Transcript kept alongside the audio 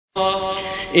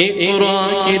اقرأ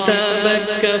كتابك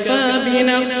كفى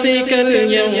بنفسك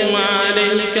اليوم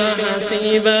عليك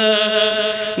حسيبا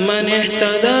من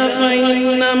اهتدى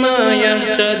فإنما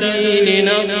يهتدي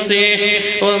لنفسه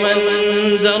ومن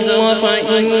ضل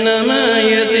فإنما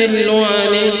يضل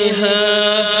عليها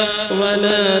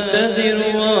ولا تزر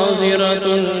وازرة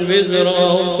وزر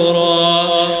أخرى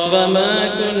وما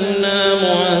كنا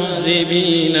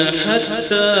معذبين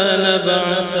حتى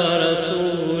نبعث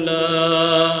رسولا.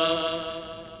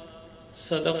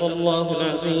 صدق الله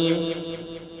العظيم.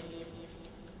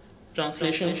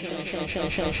 Translation.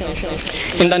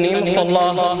 In the name of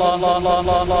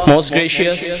Allah, most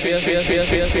gracious,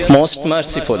 most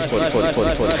merciful.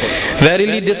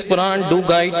 Verily this Quran do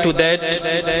guide to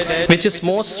that which is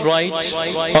most right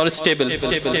or stable,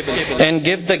 and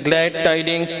give the glad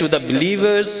tidings to the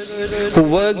believers who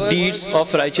work deeds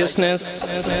of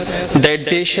righteousness, that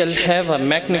they shall have a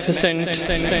magnificent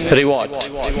reward.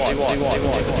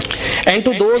 And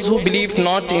to those who believe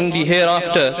not in the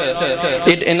hereafter,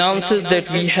 it announces that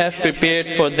we have prepared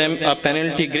for them a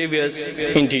penalty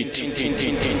grievous indeed.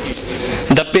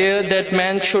 The pair that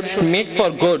man should make for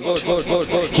good,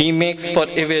 he makes for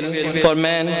evil, for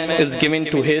man is given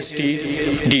to hasty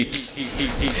deeds.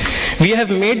 We have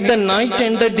made the night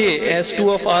and the day as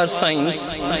two of our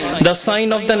signs. The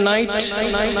sign of the night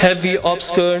have we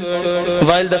obscured,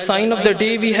 while the sign of the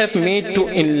day we have made to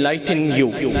enlighten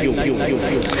you,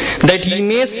 that ye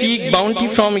may seek bounty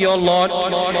from your Lord,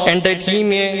 and that ye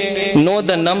may know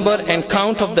the number and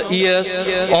count of the years.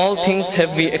 All things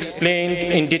have we explained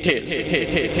in detail.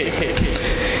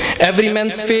 Every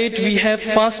man's fate we have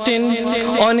fastened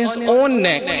on his own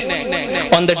neck.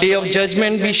 On the day of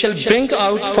judgment we shall bring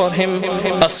out for him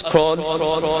a scroll,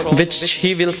 which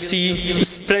he will see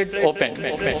spread open.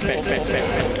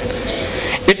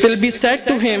 It will be said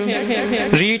to him,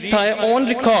 read thy own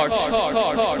record.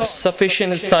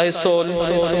 Sufficient is thy soul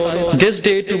this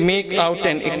day to make out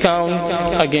an account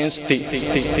against thee.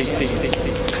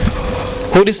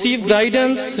 Who receive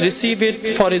guidance, receive it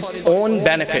for his own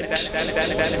benefit.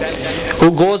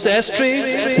 Who goes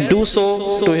astray, do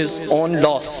so to his own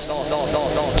loss.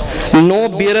 No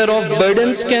bearer of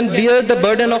burdens can bear the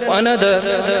burden of another,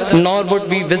 nor would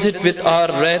we visit with our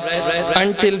wrath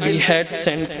until we had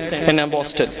sent an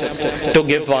apostle to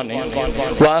give warning.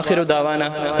 Wa akhiru dawana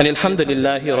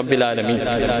alhamdulillahi rabbil alameen.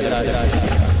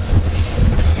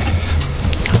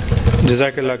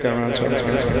 Jazakallah khairan.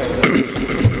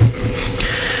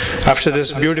 After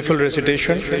this beautiful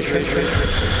recitation,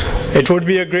 it would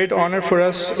be a great honor for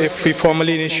us if we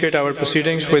formally initiate our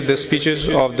proceedings with the speeches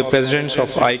of the presidents of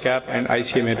ICAP and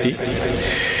ICMAP.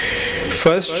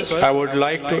 First, I would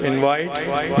like to invite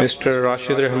Mr.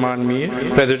 Rashid Rahman Mir,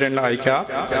 President ICAP.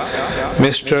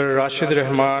 Mr. Rashid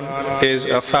Rahman is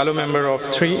a fellow member of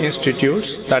 3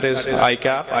 institutes, that is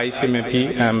ICAP,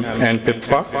 ICMAP, and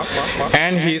PIPFA,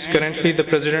 and he is currently the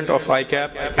President of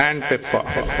ICAP and PIPFA.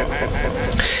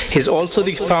 He is also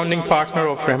the founding partner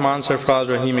of Rahman Sarfraz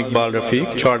Rahim Iqbal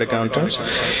Rafiq, Chartered Accountants.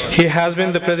 He has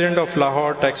been the President of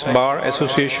Lahore Tax Bar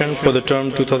Association for the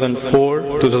term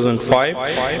 2004-2005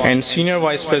 and Senior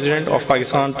Vice President of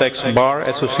Pakistan Tax Bar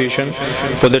Association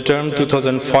for the term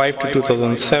 2005 to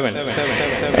 2007.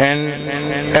 And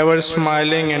ever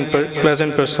smiling and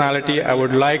pleasant personality, I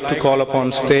would like to call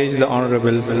upon stage the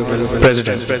Honorable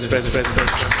President.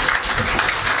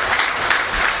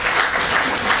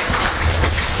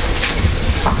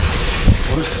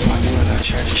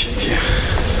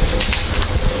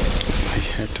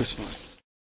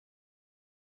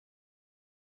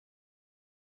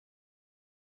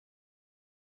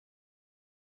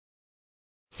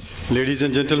 Ladies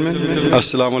and gentlemen,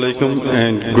 Assalamu alaikum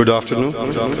and good afternoon.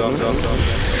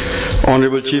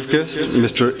 Honorable Chief Guest,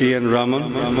 Mr. A.N.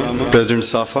 Rahman, President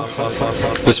SAFA,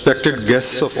 respected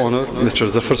guests of honor, Mr.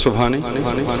 Zafar Subhani,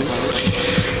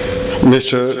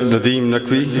 Mr. Nadeem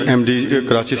Naqvi, MD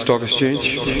Karachi Stock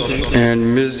Exchange,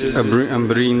 and Ms.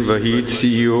 Ambreen Waheed,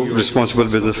 CEO, responsible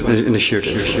business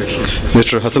initiative.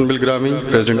 Mr. Hassan Bilgrami,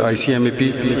 President ICMAP,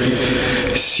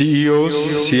 CEOs,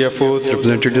 CFOs,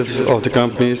 representatives of the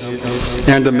companies,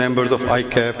 and the members of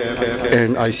ICAP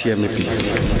and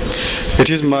ICMAP. It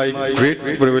is my great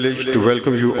privilege to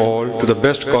welcome you all to the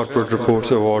Best Corporate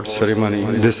Reports Awards ceremony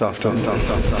this afternoon.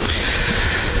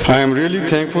 I am really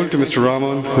thankful to Mr.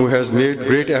 Rahman, who has made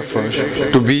great effort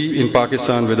to be in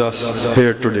Pakistan with us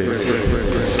here today.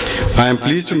 I am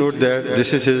pleased to note that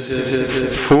this is his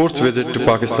 4th visit to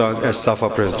Pakistan as SAFA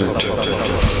President.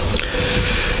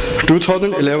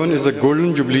 2011 is the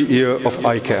golden jubilee year of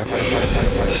ICAP.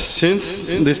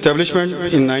 Since the establishment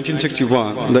in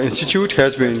 1961, the Institute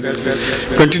has been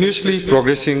continuously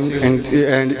progressing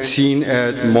and seen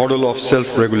as model of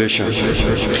self-regulation.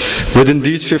 Within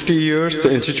these 50 years,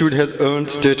 the Institute has earned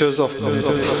status of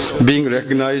being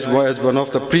recognized as one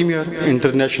of the premier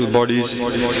international bodies,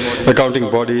 accounting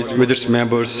bodies, with its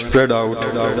members spread out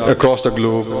across the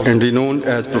globe and renowned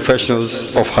as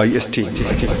professionals of high esteem.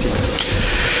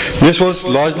 This was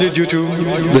largely due to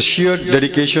the sheer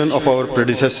dedication of our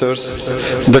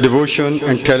predecessors, the devotion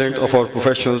and talent of our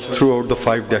professionals throughout the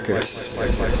 5 decades.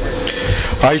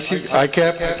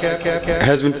 ICAP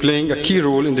has been playing a key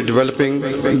role in developing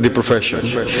the profession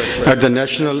at the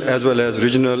national as well as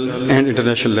regional and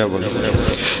international level.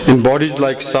 In bodies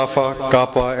like SAFA,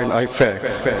 CAPA and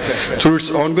IFAC, through its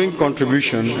ongoing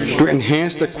contribution to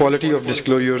enhance the quality of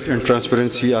disclosures and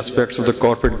transparency aspects of the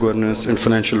corporate governance and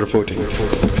financial reporting.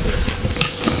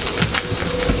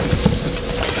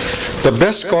 The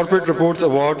Best Corporate Reports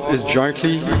Award is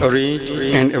jointly arranged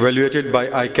and evaluated by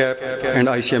ICAP and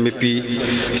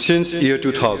ICMAP since year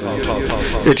 2000.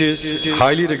 It is a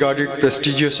highly regarded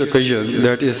prestigious occasion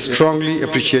that is strongly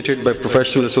appreciated by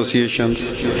professional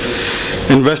associations,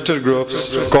 investor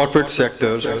groups, corporate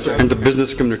sector, and the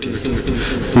business community.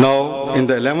 Now, in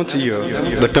the 11th year,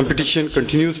 the competition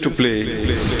continues to play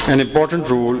an important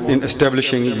role in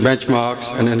establishing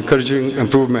benchmarks and encouraging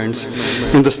improvements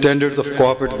in the standards of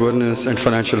corporate governance and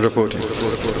financial reporting.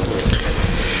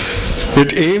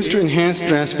 It aims to enhance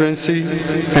transparency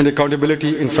and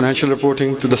accountability in financial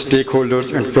reporting to the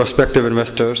stakeholders and prospective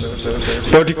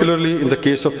investors, particularly in the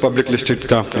case of public listed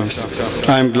companies.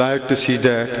 I am glad to see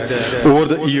that over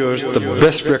the years, the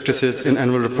best practices in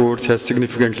annual reports has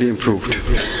significantly improved.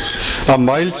 A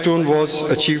milestone was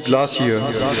achieved last year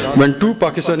when 2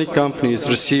 Pakistani companies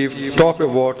received top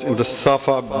awards in the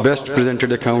SAFA Best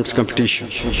Presented Accounts competition.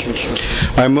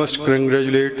 I must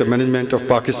congratulate the management of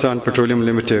Pakistan Petroleum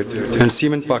Limited and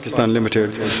Semen Pakistan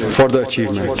Limited for the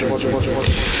achievement,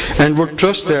 and would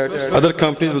trust that other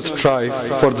companies would strive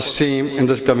for the same in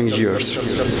the coming years.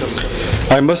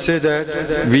 I must say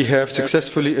that we have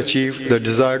successfully achieved the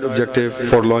desired objective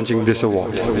for launching this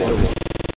award.